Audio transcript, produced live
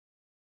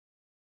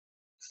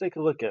take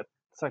a look at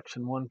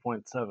section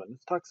 1.7.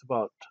 This talks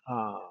about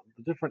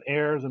the different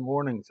errors and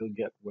warnings you'll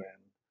get when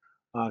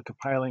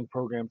compiling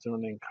programs and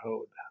running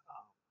code.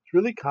 It's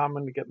really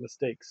common to get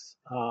mistakes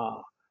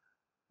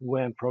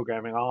when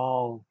programming.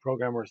 All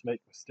programmers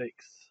make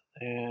mistakes,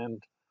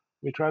 and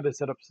we try to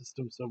set up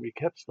systems so we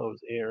catch those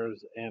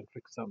errors and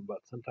fix them, but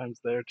sometimes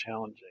they're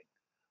challenging.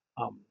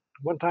 Um,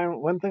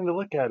 one thing to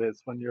look at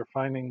is when you're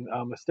finding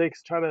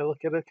mistakes, try to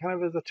look at it kind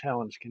of as a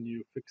challenge. Can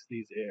you fix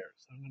these errors?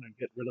 So I'm going to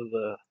get rid of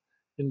the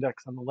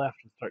index on the left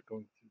and start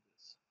going through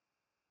this.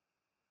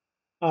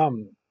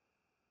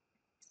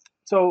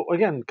 So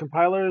again,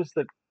 compilers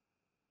that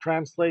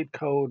translate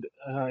code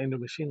into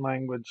machine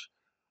language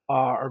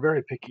are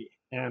very picky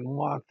and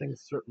want things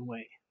a certain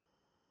way.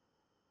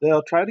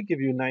 They'll try to give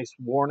you nice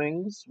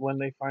warnings when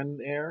they find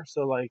an error.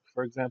 So like,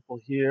 for example,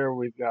 here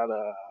we've got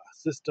a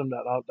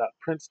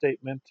system.out.print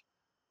statement.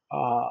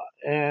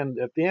 And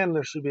at the end,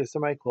 there should be a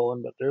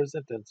semicolon, but there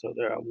isn't. And so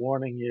there a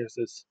warning here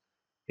says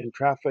in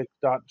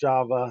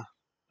traffic.java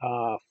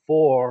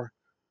for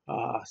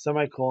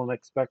semicolon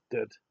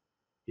expected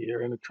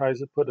here. And it tries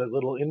to put a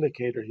little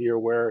indicator here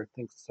where it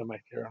thinks the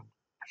semicolon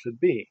should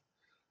be.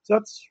 So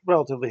that's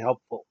relatively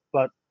helpful,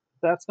 but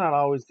that's not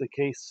always the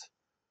case.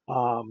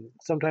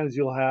 Sometimes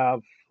you'll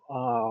have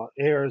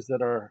errors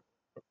that are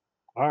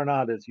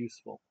not as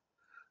useful.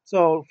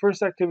 So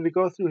first activity,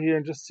 go through here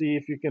and just see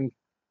if you can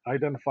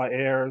identify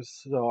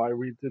errors. So I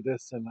read through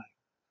this and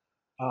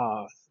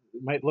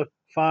it might look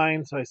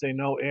fine. So I say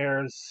no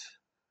errors.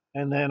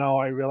 And then,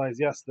 I realize,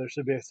 yes, there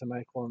should be a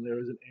semicolon. There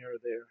is an error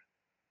there.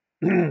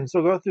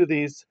 So go through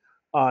these,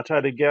 try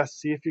to guess,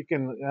 see if you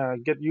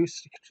can get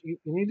used to, you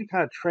need to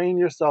kind of train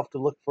yourself to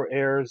look for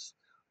errors,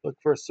 look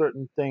for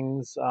certain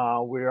things.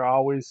 We're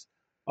always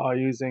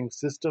using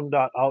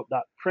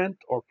system.out.print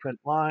or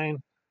print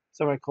line.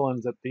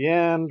 Semicolons at the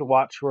end,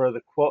 watch where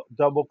the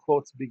double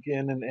quotes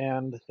begin and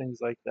end, things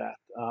like that.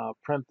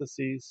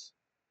 Parentheses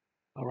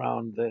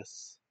around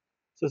this.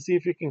 So see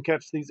if you can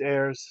catch these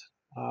errors.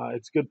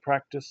 It's good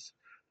practice.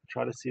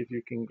 Try to see if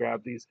you can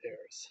grab these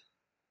errors.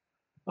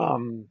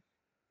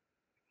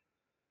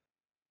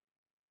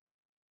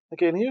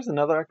 Okay, and here's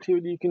another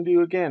activity you can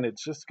do. Again,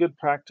 it's just good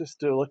practice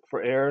to look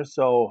for errors.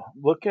 So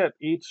look at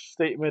each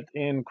statement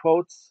in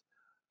quotes.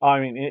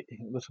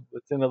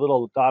 It's in a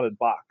little dotted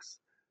box.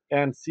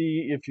 And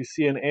see if you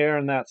see an error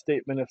in that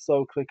statement. If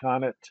so, click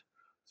on it.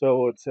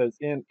 So it says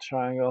int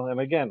triangle. And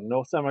again,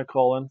 no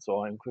semicolon,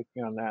 so I'm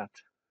clicking on that.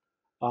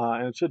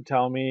 And it should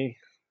tell me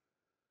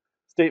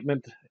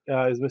statement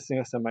is missing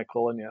a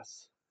semicolon,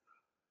 yes.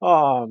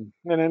 And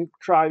then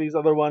try these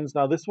other ones.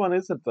 Now this one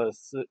isn't the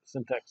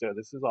syntax error.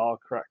 This is all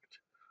correct.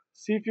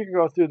 See if you can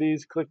go through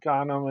these, click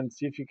on them, and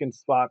see if you can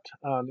spot,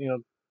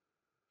 do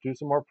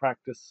some more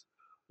practice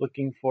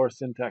looking for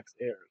syntax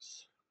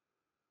errors.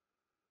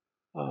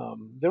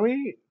 Then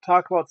we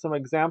talk about some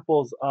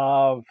examples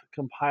of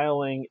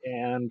compiling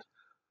and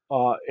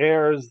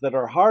errors that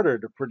are harder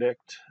to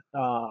predict,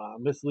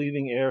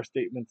 misleading error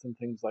statements and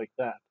things like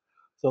that.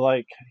 So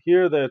like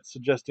here that's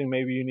suggesting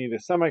maybe you need a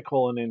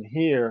semicolon in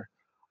here,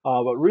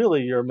 but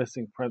really you're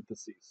missing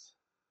parentheses.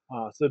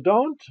 So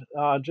don't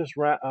just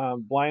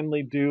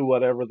blindly do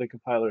whatever the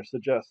compiler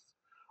suggests.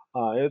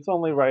 It's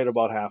only right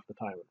about half the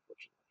time,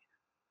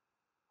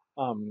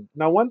 unfortunately.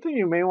 Now, one thing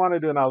you may want to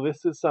do, now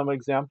this is some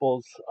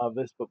examples of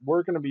this, but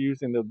we're going to be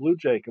using the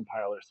BlueJ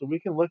compiler. So we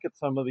can look at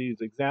some of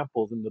these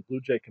examples in the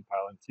BlueJ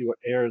compiler and see what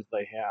errors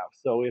they have.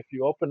 So if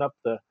you open up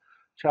the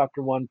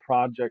chapter 1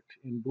 project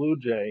in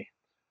BlueJ,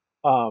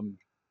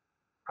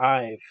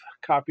 I've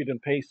copied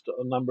and pasted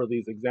a number of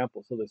these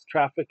examples. So this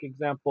traffic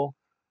example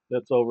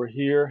that's over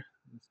here,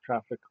 this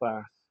traffic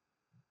class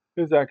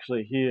is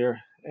actually here.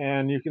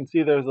 And you can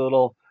see there's a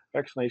little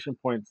exclamation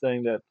point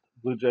saying that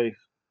BlueJ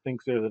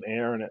thinks there's an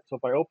error in it. So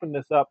if I open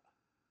this up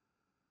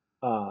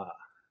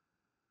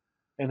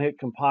and hit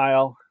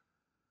compile,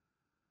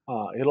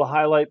 it'll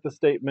highlight the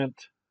statement,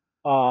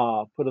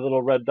 put a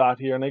little red dot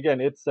here, and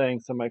again, it's saying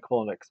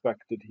semicolon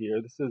expected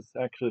here. This is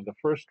actually the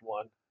first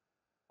one.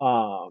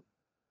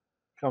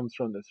 Comes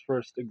from this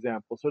first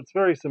example. So it's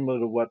very similar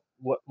to what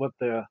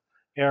the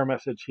error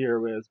message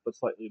here is, but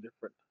slightly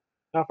different.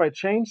 Now, if I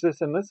change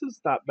this, and this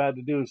is not bad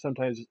to do,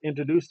 sometimes just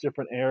introduce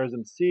different errors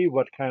and see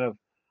what kind of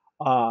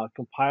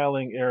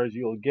compiling errors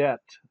you'll get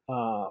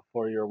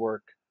for your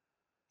work.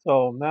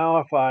 So now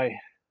if I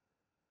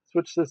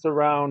switch this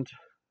around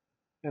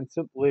and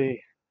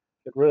simply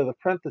get rid of the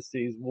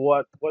parentheses,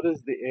 what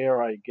is the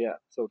error I get?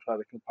 So try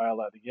to compile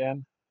that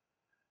again.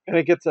 And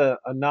it gets a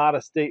not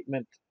a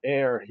statement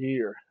error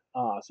here.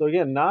 So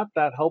again, not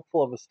that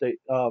helpful of a state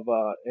of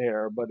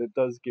error, but it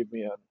does give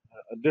me a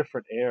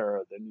different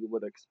error than you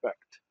would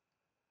expect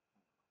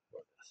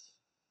for this.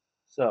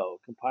 So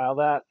compile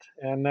that,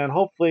 and then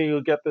hopefully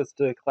you'll get this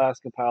to class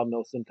compiled,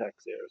 no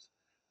syntax errors.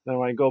 Then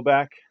when I go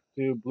back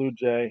to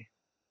BlueJ,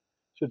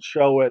 should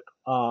show it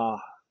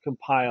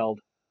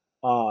compiled,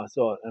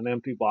 so an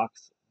empty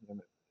box, as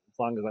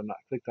long as I'm not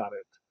clicked on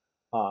it.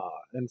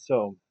 And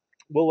so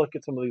we'll look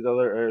at some of these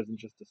other errors in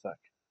just a sec.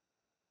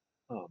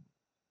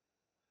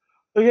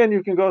 Again,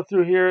 you can go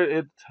through here.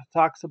 It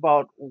talks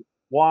about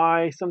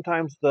why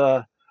sometimes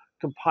the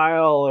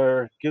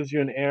compiler gives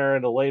you an error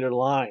at a later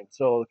line.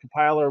 So the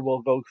compiler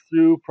will go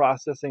through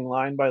processing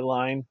line by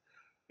line,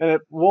 and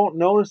it won't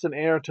notice an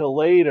error till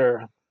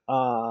later.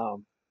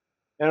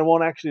 And it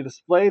won't actually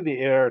display the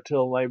error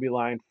till maybe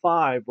line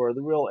 5, where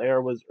the real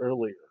error was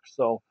earlier.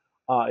 So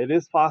it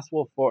is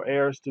possible for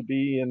errors to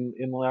be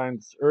in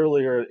lines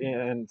earlier,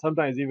 and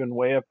sometimes even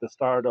way up the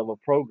start of a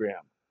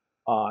program.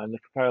 And the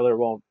compiler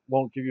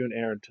won't give you an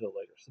error until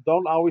later. So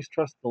don't always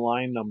trust the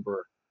line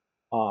number.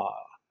 Uh,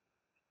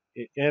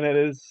 and it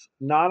is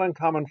not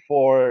uncommon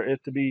for it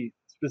to be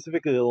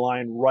specifically the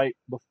line right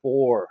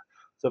before.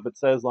 So if it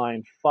says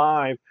line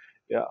 5,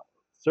 yeah,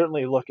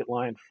 certainly look at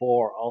line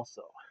 4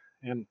 also.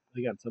 And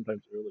again,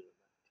 sometimes earlier.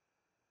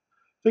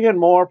 So again,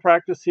 more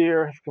practice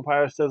here. If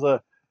compiler says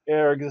a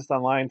error exists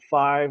on line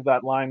 5,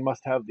 that line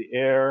must have the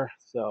error.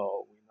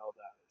 So we know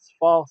that it's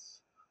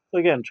false. So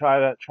again, try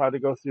to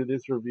go through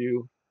this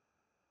review.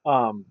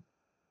 Um,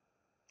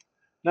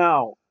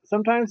 Now,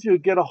 sometimes you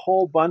get a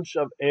whole bunch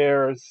of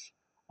errors.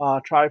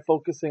 Try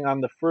focusing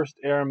on the first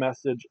error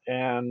message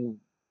and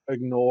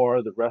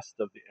ignore the rest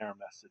of the error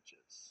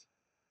messages.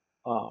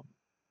 Um,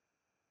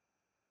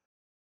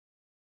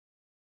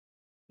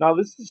 Now,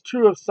 this is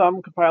true of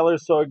some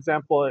compilers. So,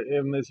 example,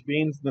 in this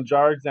beans in the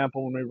jar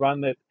example, when we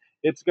run it,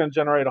 it's going to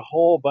generate a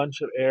whole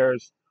bunch of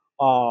errors.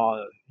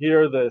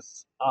 Here,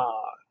 there's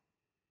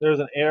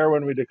an error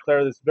when we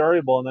declare this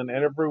variable, and then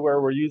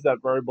everywhere we use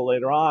that variable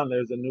later on,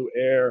 there's a new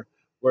error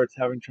where it's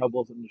having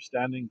troubles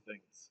understanding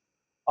things.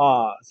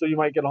 So you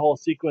might get a whole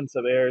sequence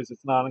of errors.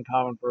 It's not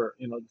uncommon for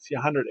to see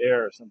 100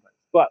 errors sometimes,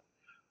 but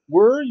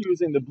we're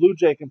using the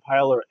BlueJ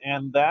compiler,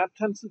 and that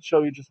tends to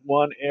show you just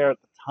one error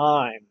at the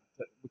time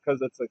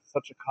because it's like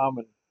such a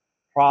common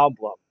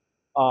problem.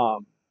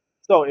 Um,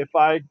 so if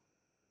I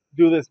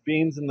do this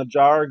beans in the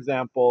jar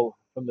example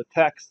from the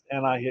text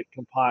and I hit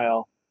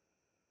compile,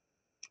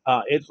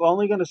 it's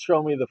only going to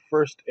show me the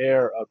first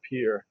error up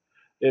here.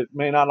 It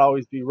may not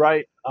always be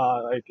right.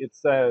 Like it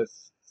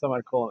says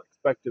semicolon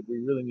expected. We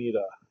really need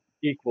a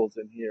equals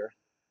in here.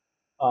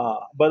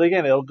 But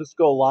again, it'll just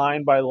go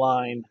line by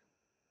line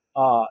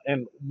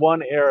and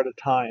one error at a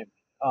time.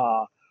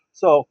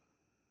 So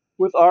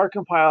with our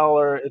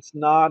compiler, it's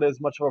not as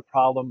much of a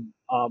problem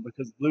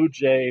because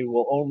BlueJ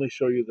will only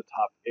show you the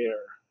top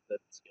error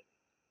that's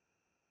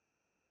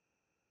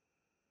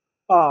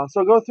getting.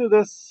 So go through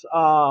this.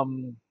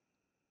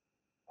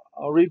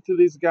 I'll read through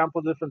these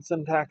examples, different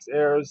syntax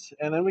errors,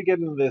 and then we get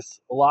into this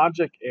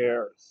logic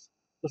errors.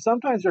 So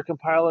sometimes your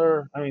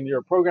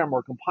program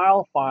will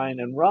compile fine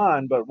and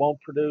run, but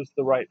won't produce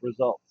the right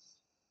results.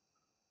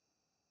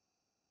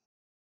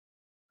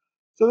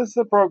 So this is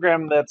a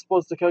program that's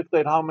supposed to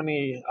calculate how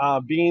many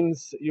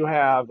beans you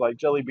have, like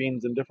jelly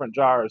beans, in different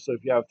jars. So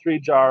if you have 3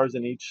 jars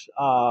and each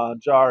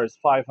jar is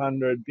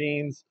 500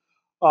 beans,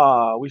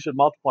 we should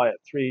multiply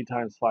it 3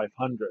 times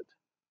 500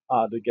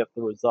 to get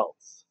the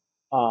results.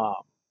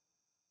 Um,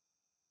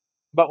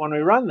 But when we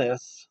run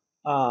this,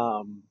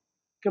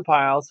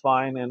 compiles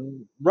fine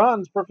and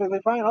runs perfectly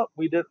fine. Oh,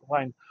 we did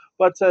fine.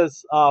 But it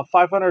says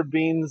 500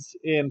 beans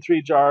in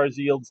 3 jars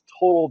yields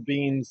total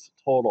beans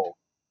total.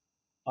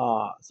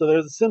 So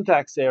there's a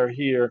syntax error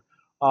here.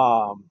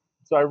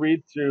 So I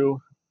read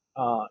through.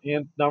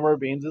 Number of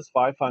beans is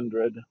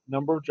 500.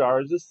 Number of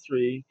jars is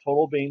 3.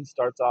 Total beans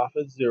starts off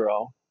as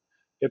 0.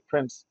 It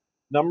prints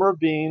number of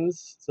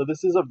beans. So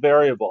this is a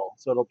variable.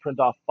 So it'll print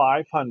off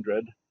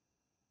 500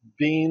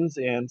 beans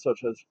in, so it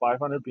says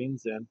 500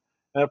 beans in,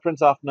 and it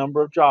prints off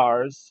number of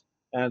jars,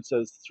 and it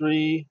says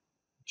 3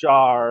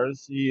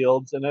 jars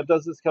yields, and it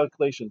does this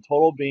calculation.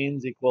 Total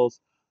beans equals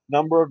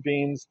number of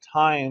beans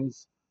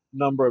times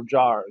number of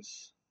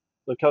jars.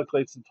 So it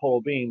calculates the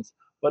total beans,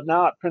 but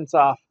now it prints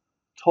off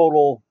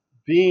total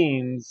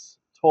beans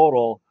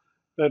total.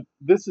 But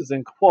this is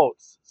in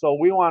quotes, so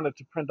we want it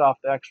to print off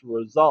the actual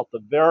result,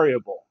 the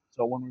variable.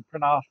 So when we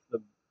print off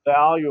the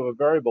value of a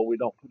variable, we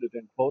don't put it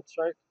in quotes,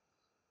 right?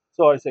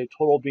 So I say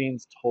total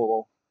beans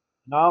total.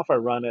 Now if I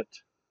run it,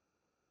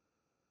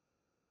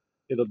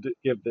 it'll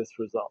give this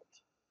result.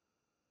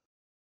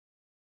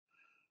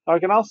 Now I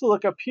can also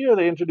look up here,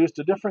 they introduced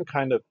a different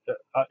kind of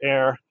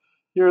error.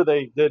 Here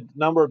they did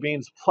number of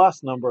beans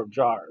plus number of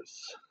jars.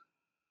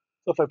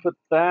 So if I put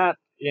that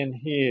in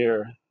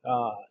here,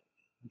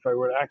 if I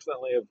were to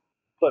accidentally have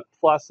put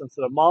plus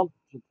instead of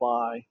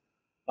multiply,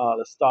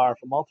 the star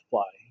for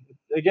multiply.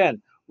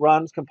 Again,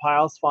 runs,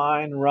 compiles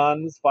fine,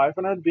 runs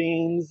 500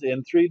 beans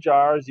in 3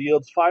 jars,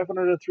 yields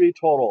 503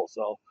 total.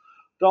 So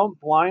don't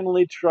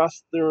blindly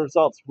trust the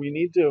results. We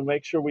need to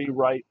make sure we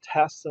write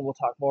tests, and we'll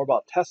talk more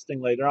about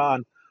testing later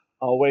on,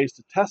 ways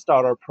to test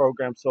out our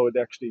program so it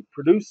actually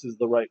produces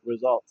the right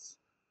results.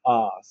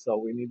 So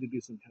we need to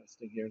do some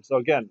testing here. So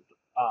again,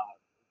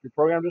 if your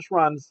program just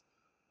runs,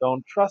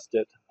 don't trust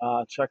it.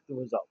 Check the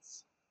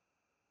results.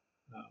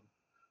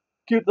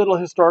 Cute little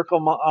historical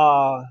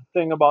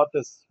thing about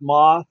this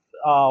moth.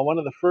 One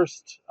of the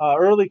first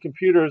early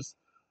computers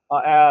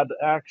had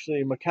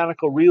actually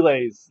mechanical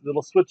relays,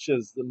 little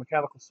switches, the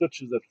mechanical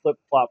switches that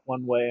flip-flop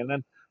one way. And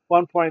then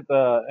one point,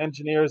 the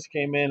engineers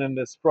came in and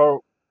this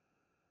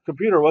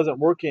computer wasn't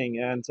working,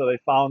 and so they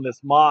found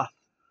this moth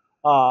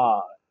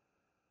uh,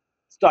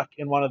 stuck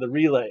in one of the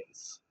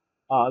relays.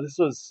 This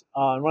was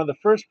one of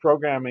the first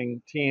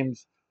programming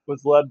teams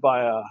was led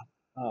by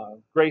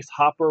Grace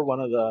Hopper, one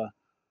of the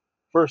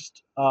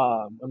first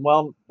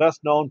and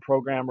best known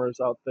programmers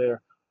out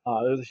there.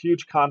 There's a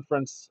huge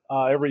conference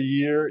every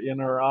year in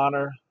her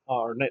honor,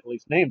 or at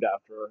least named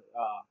after her.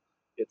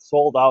 It's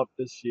sold out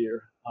this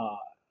year,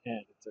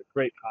 and it's a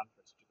great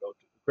conference to go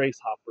to. Grace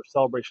Hopper,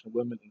 Celebration of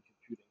Women in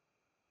Computing.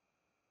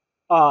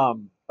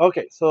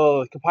 Okay,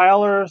 so the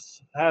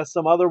compilers has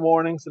some other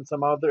warnings and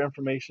some other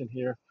information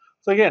here.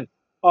 So again,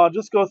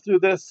 just go through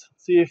this,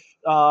 see if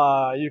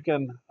you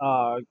can,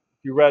 if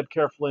you read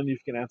carefully, and you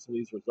can answer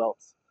these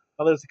results.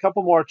 Now there's a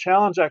couple more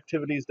challenge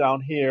activities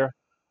down here.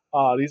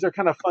 These are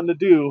kind of fun to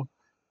do.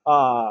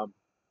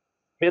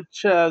 It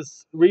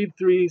says read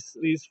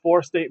these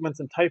 4 statements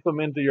and type them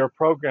into your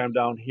program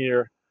down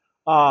here.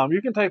 You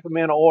can type them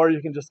in, or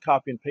you can just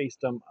copy and paste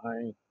them.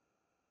 I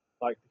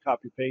like the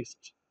copy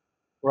paste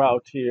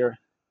route here,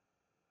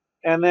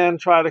 and then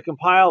try to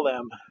compile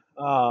them.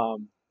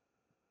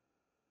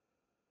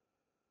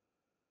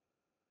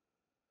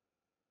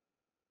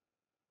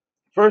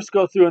 First,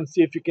 go through and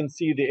see if you can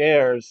see the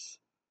errors.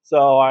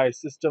 So I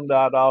systemed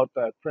out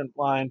that print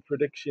line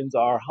predictions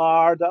are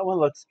hard. That one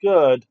looks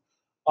good.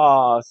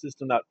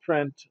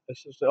 System.print.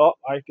 Oh,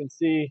 I can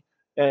see.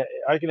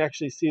 I can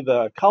actually see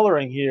the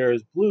coloring here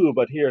is blue,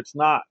 but here it's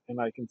not, and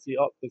I can see.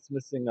 Oh, it's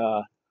missing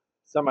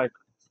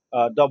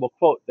a double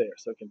quote there,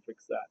 so I can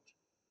fix that.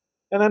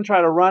 And then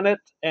try to run it,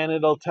 and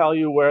it'll tell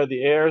you where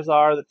the errors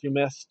are that you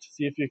missed.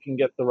 See if you can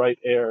get the right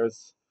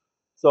errors.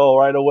 So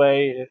right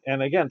away,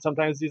 and again,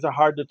 sometimes these are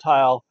hard to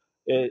tile.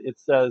 It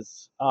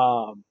says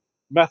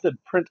method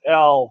print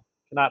L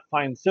cannot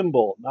find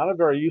symbol. Not a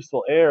very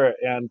useful error,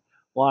 and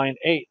line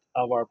 8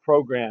 of our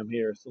program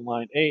here. So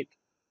line 8.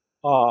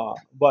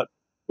 But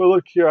if we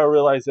look here, I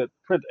realize that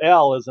print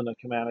L isn't a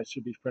command. It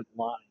should be print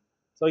line.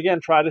 So again,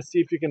 try to see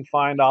if you can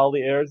find all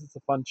the errors. It's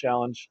a fun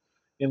challenge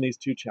in these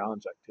 2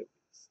 challenge activities.